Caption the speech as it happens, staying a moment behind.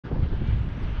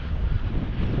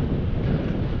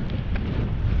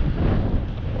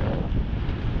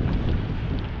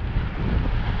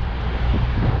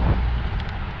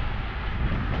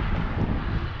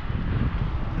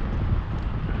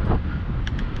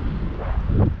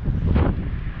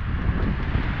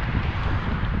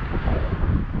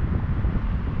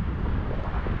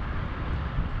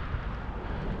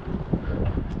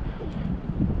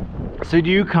So do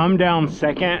you come down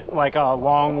second like a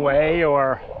long way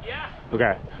or? Yeah.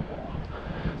 Okay.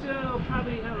 So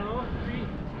probably, I don't know,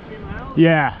 3 miles?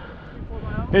 Yeah. 3, 4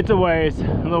 miles? It's a ways, a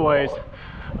little ways. So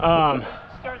from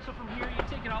here, you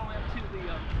take it all the way up to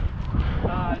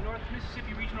the North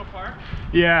Mississippi Regional Park.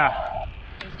 Yeah.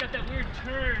 And it's got that weird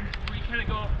turn where you kind of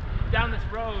go down this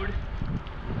road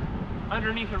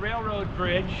underneath a railroad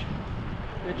bridge.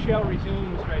 The trail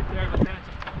resumes right there, but then it's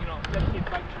a, dedicated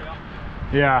bike trail.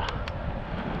 Yeah.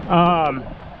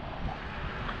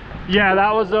 Yeah,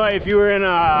 that was the way, if you were in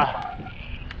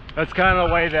that's kind of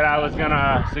the way that I was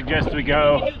gonna suggest we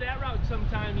go. You can do that route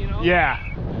sometime, Yeah.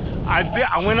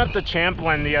 I went up to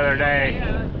Champlain the other day.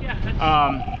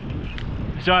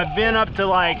 So I've been up to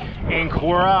like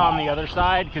Ancora on the other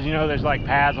side, because there's like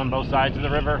paths on both sides of the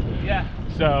river. Yeah.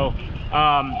 So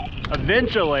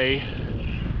eventually,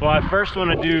 well, I first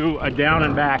want to do a down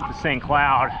and back to St.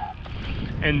 Cloud,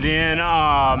 and then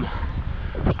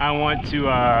I want to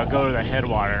go to the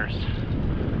headwaters.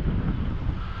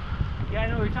 Yeah, I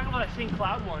know, we were talking about that St.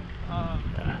 Cloud one.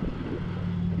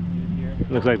 Yeah.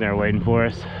 Looks like they're waiting for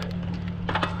us.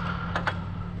 I've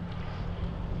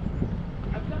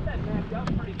got that mapped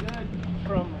out pretty good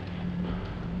from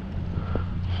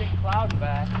St. Cloud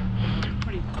back. It's a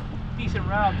pretty decent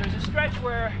route. There's a stretch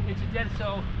where it's a good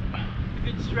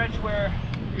stretch where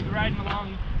you're riding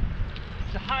along.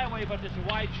 It's a highway, but there's a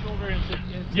wide shoulder. And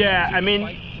it's yeah, I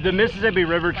mean, the Mississippi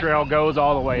River Trail goes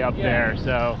all the way up there,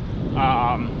 so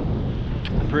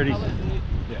pretty.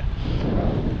 Yeah.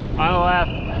 On the left.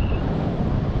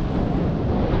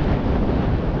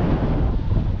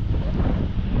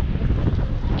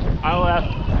 On the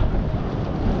left.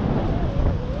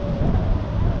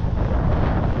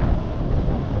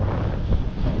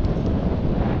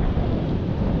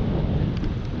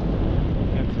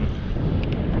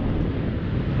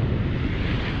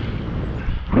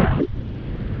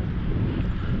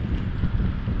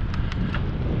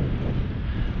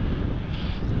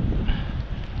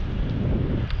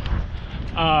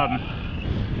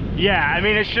 Yeah, I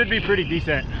mean, it should be pretty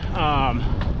decent. I'm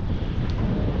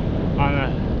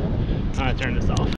gonna turn this off.